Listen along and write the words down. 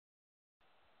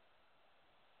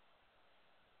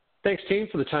Thanks, team,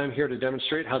 for the time here to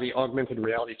demonstrate how the augmented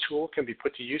reality tool can be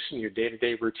put to use in your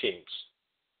day-to-day routines.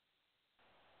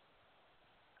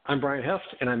 I'm Brian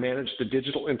Heft, and I manage the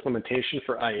digital implementation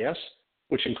for IES,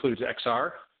 which includes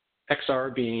XR,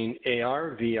 XR being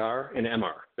AR, VR, and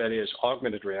MR. That is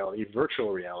augmented reality,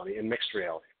 virtual reality, and mixed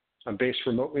reality. I'm based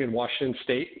remotely in Washington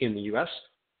State in the US,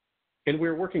 and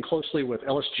we're working closely with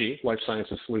LSG, Life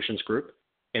Sciences Solutions Group,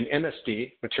 and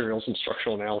MSD, Materials and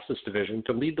Structural Analysis Division,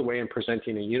 to lead the way in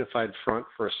presenting a unified front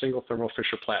for a single Thermo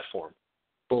Fisher platform,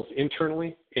 both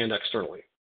internally and externally.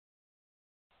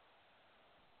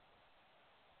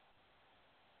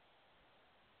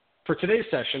 For today's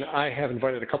session, I have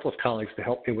invited a couple of colleagues to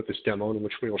help me with this demo in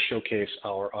which we will showcase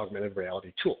our augmented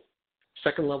reality tool.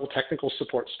 Second level technical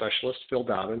support specialist, Phil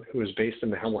Dobbin, who is based in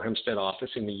the Hemel Hempstead office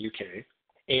in the UK,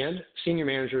 and senior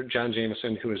manager, John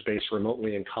Jameson, who is based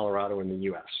remotely in Colorado in the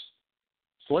US.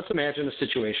 So let's imagine a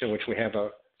situation in which we have a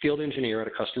field engineer at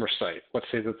a customer site. Let's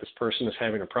say that this person is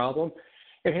having a problem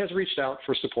and has reached out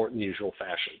for support in the usual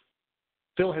fashion.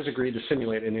 Phil has agreed to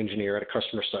simulate an engineer at a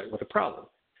customer site with a problem.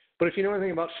 But if you know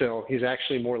anything about Phil, he's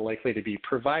actually more likely to be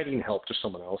providing help to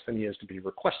someone else than he is to be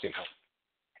requesting help.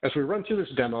 As we run through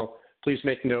this demo, please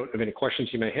make note of any questions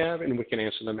you may have, and we can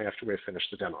answer them after we finish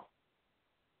the demo.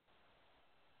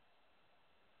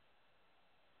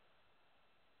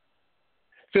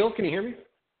 Phil, can you hear me?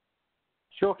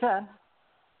 Sure can.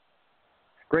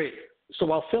 Great. So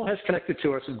while Phil has connected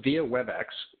to us via WebEx,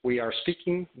 we are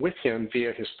speaking with him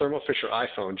via his Thermo Fisher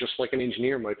iPhone, just like an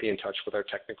engineer might be in touch with our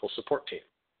technical support team.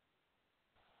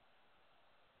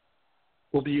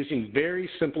 We'll be using very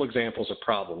simple examples of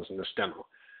problems in this demo.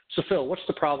 So Phil, what's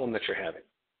the problem that you're having?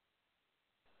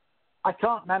 I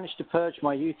can't manage to purge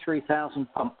my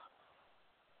U3000 pump.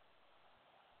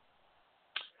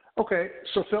 Okay,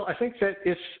 so Phil, I think that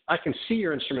if I can see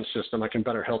your instrument system, I can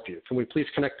better help you. Can we please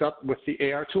connect up with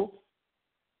the AR tool?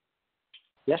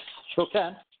 Yes, sure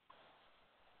can.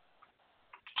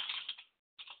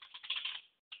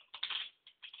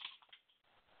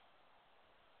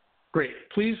 Great.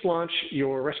 Please launch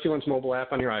your Rescue Lens mobile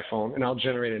app on your iPhone, and I'll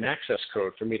generate an access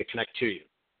code for me to connect to you.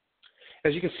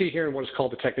 As you can see here in what is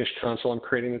called the Technician Console, I'm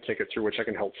creating the ticket through which I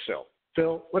can help Phil.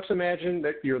 Phil, let's imagine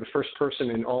that you're the first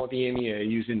person in all of EMEA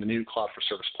using the new Cloud for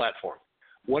Service platform.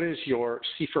 What is your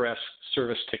C4S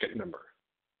service ticket number?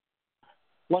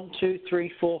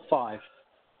 12345.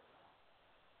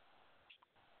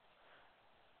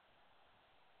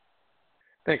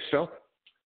 Thanks, Phil.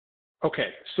 Okay,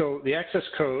 so the access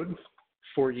code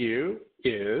for you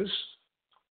is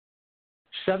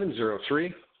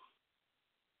 703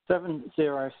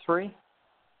 703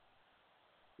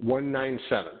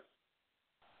 197.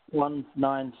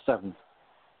 197.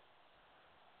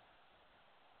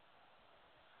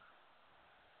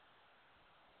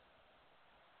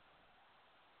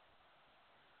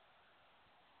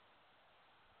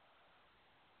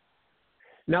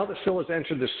 Now that Phil has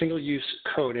entered the single-use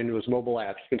code into his mobile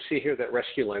app, you can see here that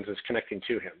Rescue Lens is connecting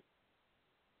to him.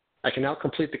 I can now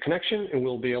complete the connection, and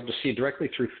we'll be able to see directly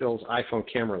through Phil's iPhone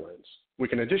camera lens. We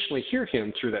can additionally hear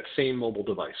him through that same mobile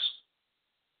device.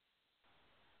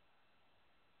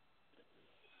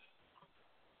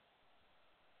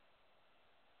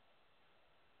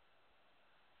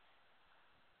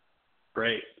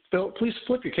 Great. Phil, please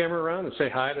flip your camera around and say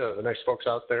hi to the nice folks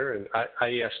out there in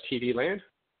IES TV land.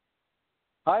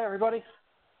 Hi, everybody.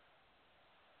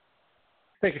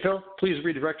 Thank you, Phil. Please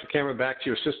redirect your camera back to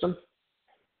your system.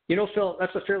 You know, Phil,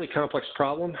 that's a fairly complex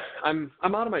problem. I'm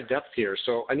out of my depth here,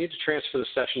 so I need to transfer the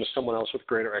session to someone else with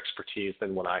greater expertise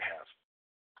than what I have.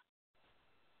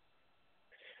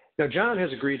 Now, John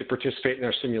has agreed to participate in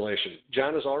our simulation.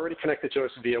 John is already connected to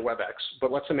us via WebEx,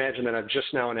 but let's imagine that I've just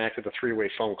now enacted a three-way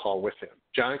phone call with him.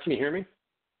 John, can you hear me?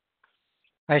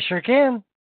 I sure can.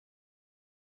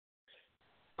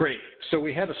 Great. So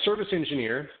we have a service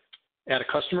engineer at a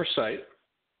customer site.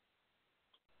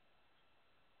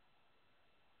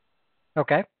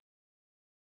 Okay.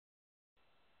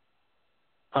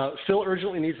 Phil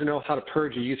urgently needs to know how to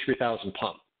purge a U3000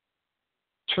 pump.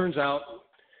 Turns out,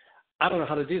 I don't know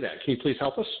how to do that. Can you please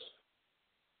help us?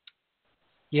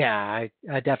 Yeah,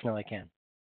 I definitely can.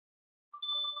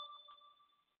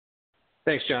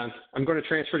 Thanks, John. I'm going to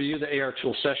transfer to you the AR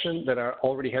tool session that I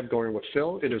already have going with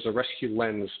Phil. It is a Rescue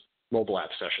Lens mobile app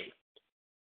session.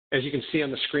 As you can see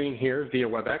on the screen here via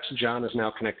WebEx, John is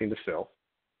now connecting to Phil.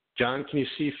 John, can you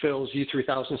see Phil's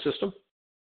U3000 system?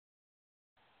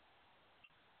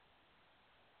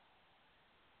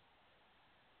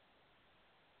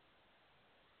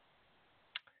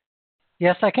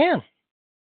 Yes, I can.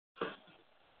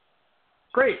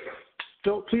 Great.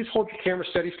 Phil, please hold your camera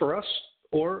steady for us.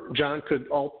 or John could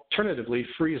alternatively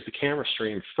freeze the camera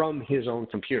stream from his own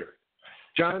computer.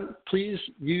 John, please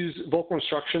use vocal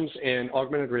instructions and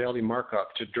augmented reality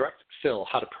markup to direct Phil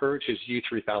how to purge his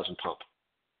U3000 pump.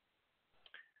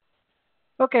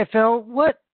 Okay, Phil,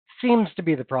 what seems to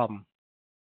be the problem?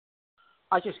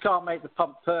 I just can't make the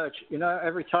pump purge. You know,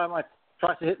 every time I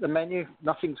try to hit the menu,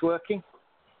 nothing's working.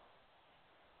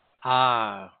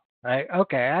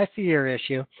 Okay, I see your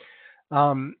issue.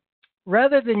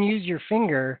 Rather than use your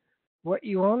finger, what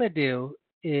you want to do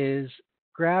is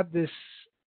grab this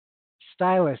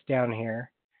stylus down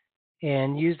here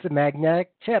and use the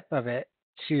magnetic tip of it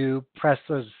to press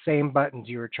those same buttons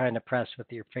you were trying to press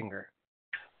with your finger.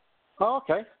 Oh,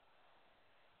 okay.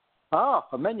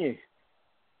 A menu.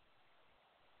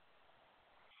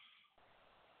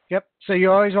 Yep, so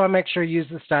you always want to make sure you use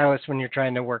the stylus when you're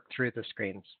trying to work through the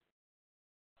screens.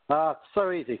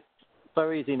 So easy.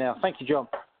 So easy now. Thank you, John.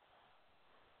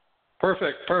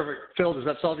 Perfect. Phil, does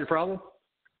that solve your problem?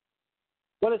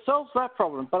 Well, it solves that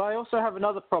problem, but I also have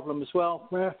another problem as well,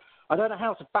 where I don't know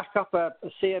how to back up a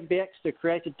CMBX to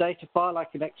create a data file I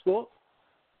can export.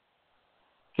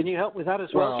 Can you help with that as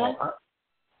well, John?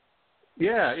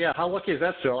 Yeah. How lucky is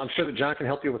that, Phil? I'm sure that John can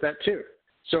help you with that too.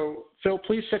 So, Phil,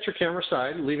 please set your camera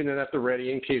aside, leaving it at the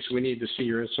ready in case we need to see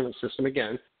your instrument system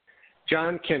again.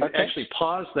 John can actually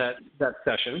pause that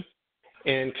session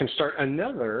and can start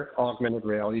another augmented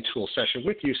reality tool session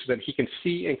with you so that he can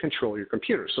see and control your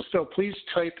computer. So, Phil, please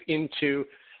type into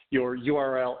your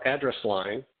URL address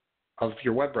line of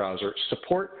your web browser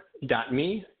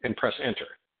support.me and press enter.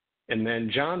 And then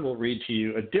John will read to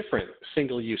you a different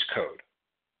single-use code.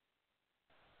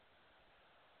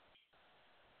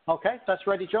 Okay, that's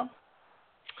ready, John?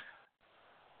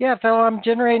 Yeah, Phil, I'm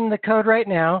generating the code right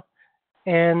now.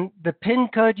 And the PIN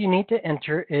code you need to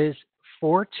enter is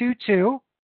 422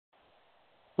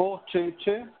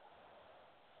 422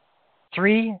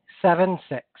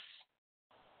 376.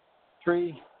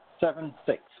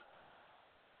 376.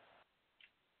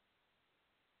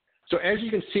 So as you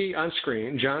can see on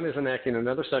screen, John is enacting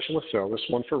another session with Phil. This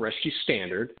one for Rescue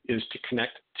Standard is to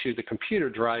connect to the computer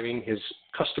driving his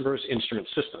customer's instrument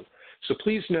system. So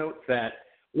please note that,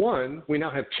 one, we now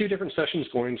have two different sessions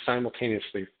going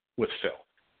simultaneously with Phil.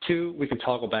 Two, we can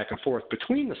toggle back and forth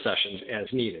between the sessions as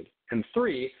needed. And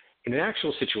three, in an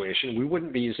actual situation, we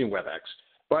wouldn't be using WebEx.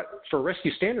 But for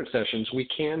Rescue Standard sessions, we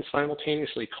can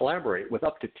simultaneously collaborate with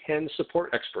up to 10 support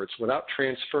experts without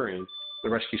transferring the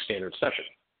Rescue Standard session.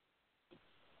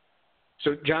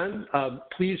 So John,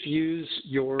 please use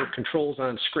your controls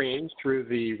on screen through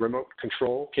the remote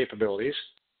control capabilities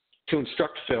to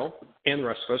instruct Phil and the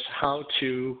rest of us how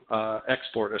to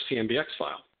export a CMBX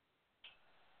file.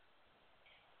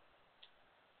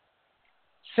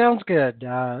 Sounds good.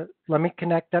 Let me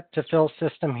connect up to Phil's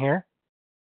system here.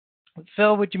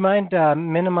 Phil, would you mind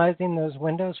minimizing those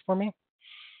windows for me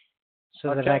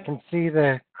so that I can see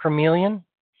the chameleon?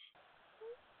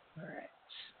 All right.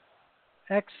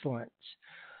 Excellent.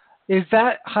 Is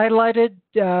that highlighted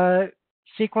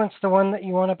sequence the one that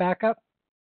you want to back up?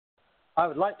 I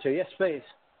would like to, yes, please.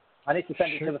 I need to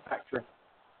send it to the factory.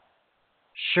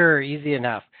 Sure, easy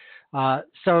enough.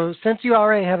 So since you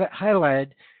already have it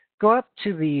highlighted, go up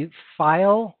to the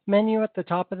File menu at the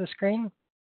top of the screen.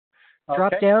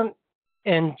 Drop down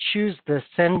and choose the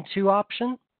Send To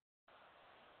option.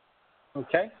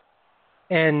 Okay.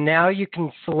 And now you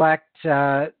can select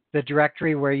the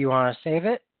directory where you want to save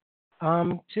it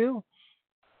to.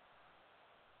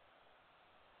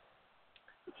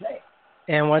 Okay.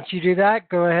 And once you do that,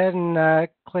 go ahead and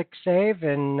click Save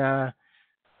and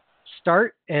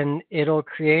Start, and it'll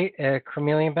create a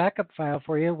Chameleon backup file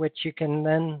for you, which you can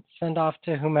then send off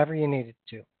to whomever you need it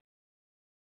to.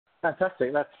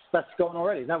 Fantastic. That's gone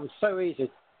already. That was so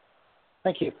easy.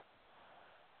 Thank you.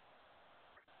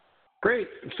 Great.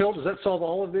 Phil, does that solve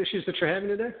all of the issues that you're having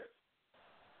today?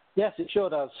 Yes, it sure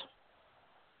does.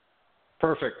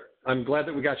 Perfect. I'm glad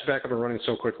that we got you back up and running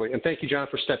so quickly. And thank you, John,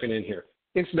 for stepping in here.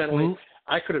 Incidentally,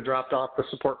 I could have dropped off the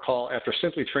support call after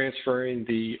simply transferring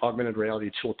the augmented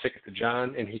reality tool ticket to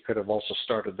John, and he could have also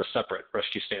started the separate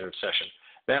Rescue Standard session.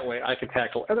 That way I could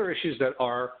tackle other issues that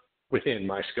are within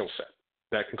my skill set.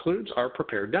 That concludes our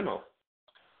prepared demo.